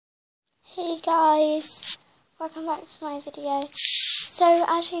Hey guys, welcome back to my video. So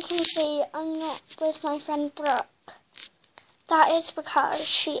as you can see, I'm not with my friend Brooke. That is because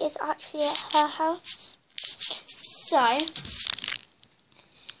she is actually at her house. So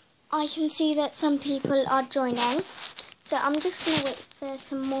I can see that some people are joining. So I'm just going to wait for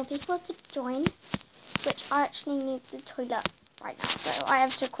some more people to join, which I actually need the toilet right now. So I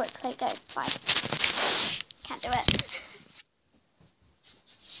have to quickly go. Bye. Can't do it.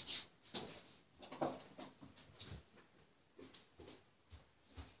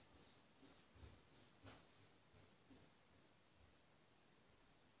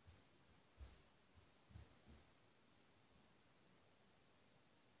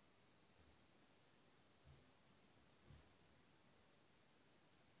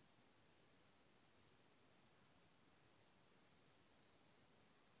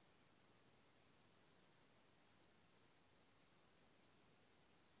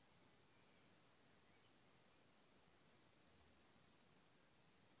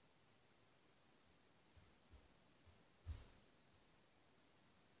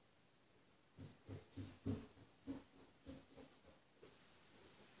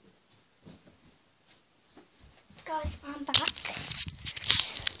 Guys, I'm back.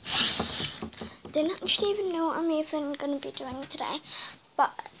 Didn't actually even know what I'm even going to be doing today,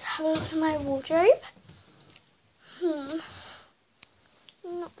 but let's have a look at my wardrobe. Not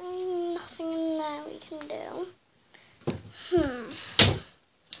really nothing in there we can do.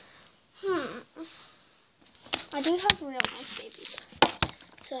 I do have real nice babies,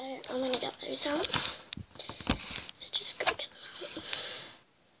 so I'm going to get those out. So just go get them out.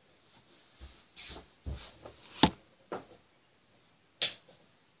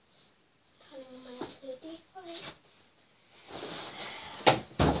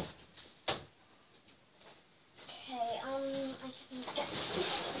 I can get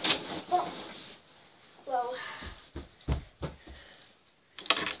this box. Well,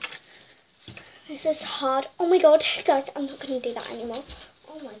 this is hard. Oh my god, guys, I'm not going to do that anymore.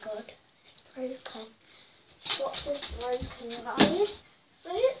 Oh my god, it's broken. What is broken, guys?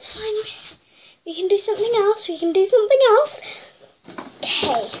 But it's fine. We can do something else.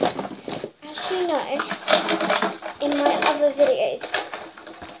 Okay. As you know, in my other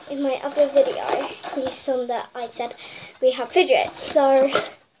video, you saw that I said we have fidgets. So,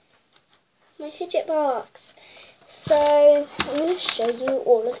 my fidget box. So, I'm going to show you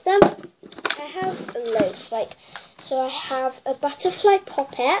all of them. I have loads, so I have a butterfly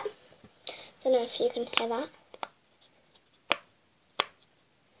poppet. Don't know if you can hear that.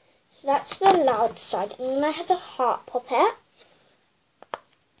 So that's the loud side. And then I have a heart poppet.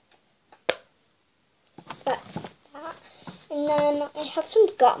 So that's that. And then I have some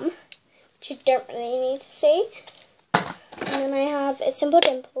gum, which you don't really need to see. And then I have a simple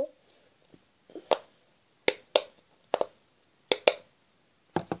dimple.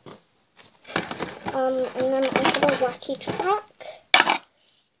 And then I have a wacky track.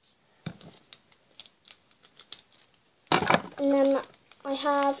 And then I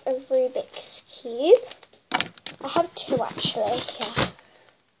have a Rubik's Cube. I have two actually, yeah.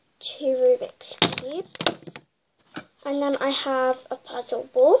 Two Rubik's Cubes. And then I have a puzzle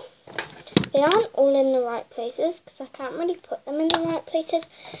ball. They aren't all in the right places because I can't really put them in the right places.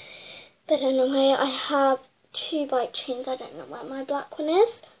 But anyway, I have two bike chains. I don't know where my black one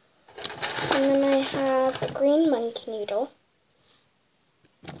is. And then I have a green monkey noodle.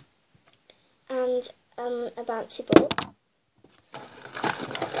 And a bouncy ball.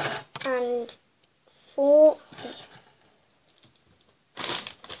 And four...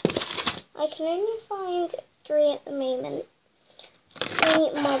 I can only find 3 at the moment.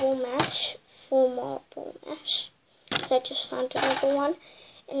 3 marble mesh, 4 marble mesh. So I just found another one.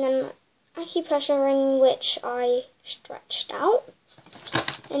 And then acupressure ring, which I stretched out.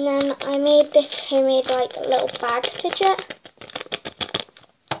 And then I made this homemade little bag fidget.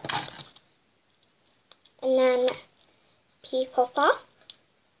 And then pea popper.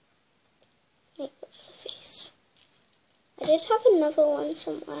 Wait, what's the face? I did have another one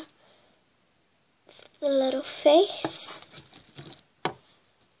somewhere. It's the little face.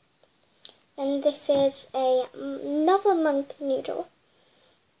 And this is another monkey noodle,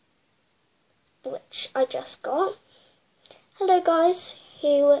 which I just got. Hello guys,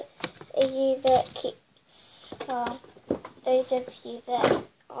 who are you that keeps, those of you that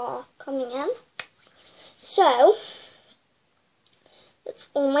are coming in. So, that's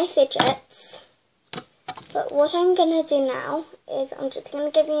all my fidgets. But what I'm going to do now is I'm just going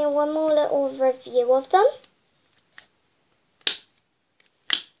to give you one more little review of them.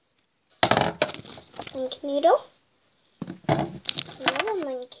 Monkey noodle. Another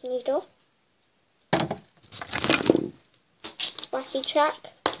monkey noodle. happy track.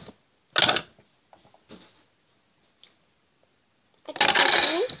 I keep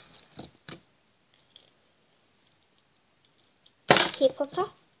listening. Keep popper.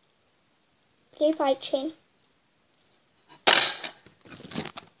 Blue bike chain.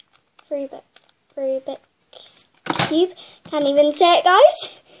 Rubik's Cube. Can't even say it,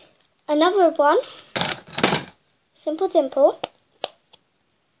 guys. Another one. Simple dimple.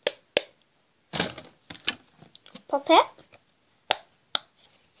 Pop it.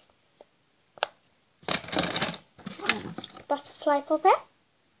 Butterfly pop it.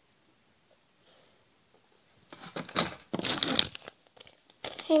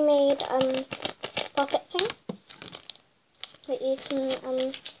 Homemade pocket thing that you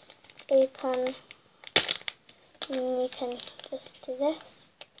can open, and you can just do this.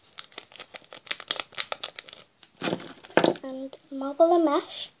 And marble and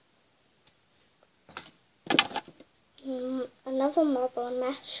mesh. Another marble and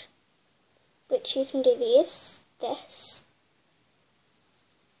mesh, which you can do this.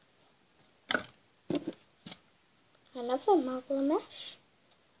 Another marble and mesh.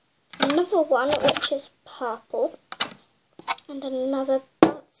 Another one which is purple. And another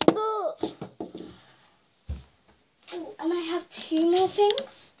bouncy ball. Oh, and I have two more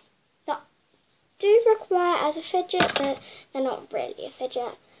things that do require as a fidget, but they're not really a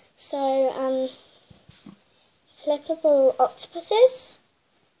fidget. So, flippable octopuses.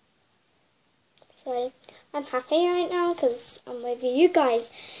 So I'm happy right now because I'm with you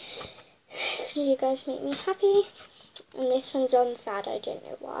guys. You guys make me happy. And this one's on sad, I don't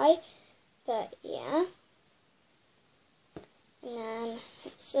know why. But yeah. And then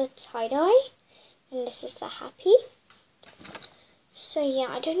it's a tie-dye. And this is the happy. So yeah,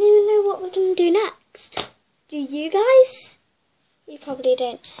 I don't even know what we're going to do next. Do you guys? You probably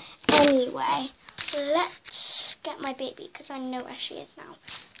don't. Anyway, let's get my baby because I know where she is now.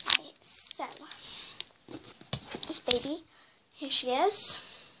 Right, so this baby, here she is.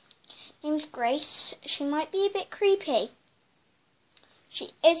 Name's Grace. She might be a bit creepy.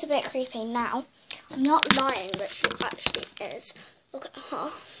 She is a bit creepy now. I'm not lying, but she actually is. Look at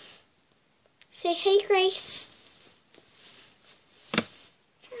her. Say hey, Grace.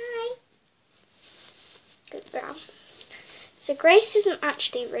 Hi. Good girl. So Grace isn't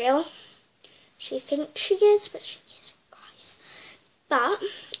actually real. She thinks she is, but she isn't, guys. But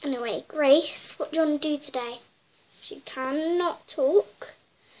anyway, Grace, what do you want to do today? She cannot talk.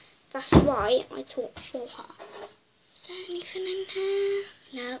 That's why I talk for her. Is there anything in here?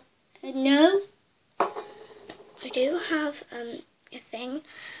 No. No. I do have a thing.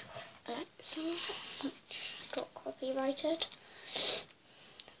 Which got copyrighted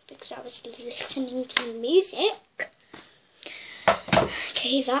because I was listening to music.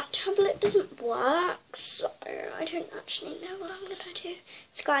 Okay, that tablet doesn't work, so I don't actually know what I'm gonna do.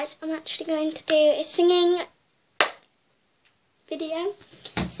 So guys, I'm actually going to do a singing video.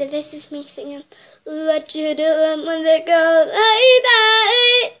 So this is me singing "What You Doing When the Girls Like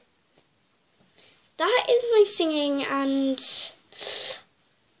That." That is my singing, and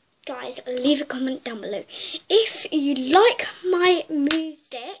guys, leave a comment down below. If you like my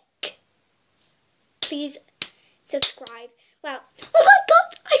music, please subscribe. Well, oh my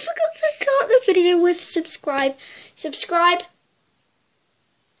god, I forgot to start the video with subscribe. Subscribe,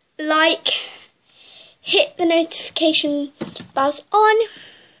 like, hit the notification bells on,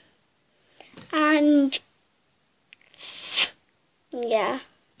 and yeah,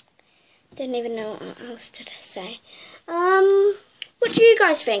 don't even know what else to say. What do you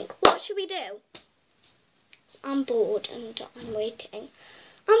guys think? What should we do? I'm bored and I'm waiting.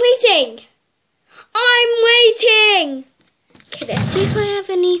 I'm waiting! Okay, let's see if I have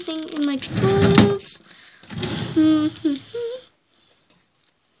anything in my drawers.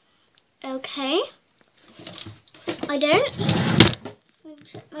 Okay. I don't. Let me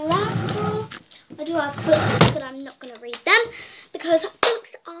check my last drawer. I do have books, but I'm not going to read them because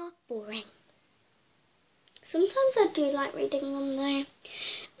books are boring. Sometimes I do like reading them though.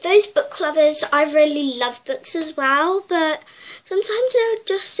 Those book lovers, I really love books as well, but sometimes they're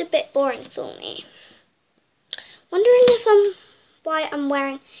just a bit boring for me. Wondering why I'm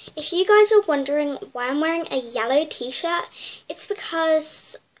wearing, if you guys are wondering why I'm wearing a yellow t-shirt, it's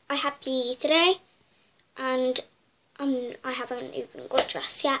because I have PE today and I haven't even got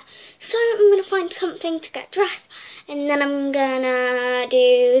dressed yet. So I'm going to find something to get dressed and then I'm going to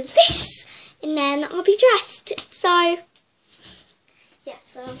do this and then I'll be dressed. So, yeah,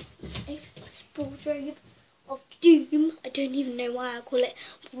 so let's open this wardrobe of doom. I don't even know why I call it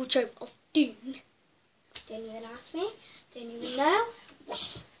wardrobe of doom. Don't even ask me. Don't even know.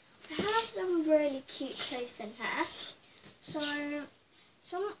 I have some really cute clothes in here. So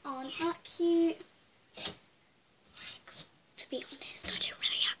some aren't that cute. To be honest, I don't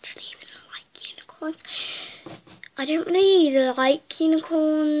really actually even like unicorns. I don't really like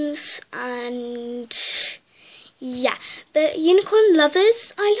unicorns, and yeah, but unicorn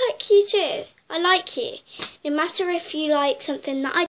lovers, I like you too. I like you. No matter if you like something that I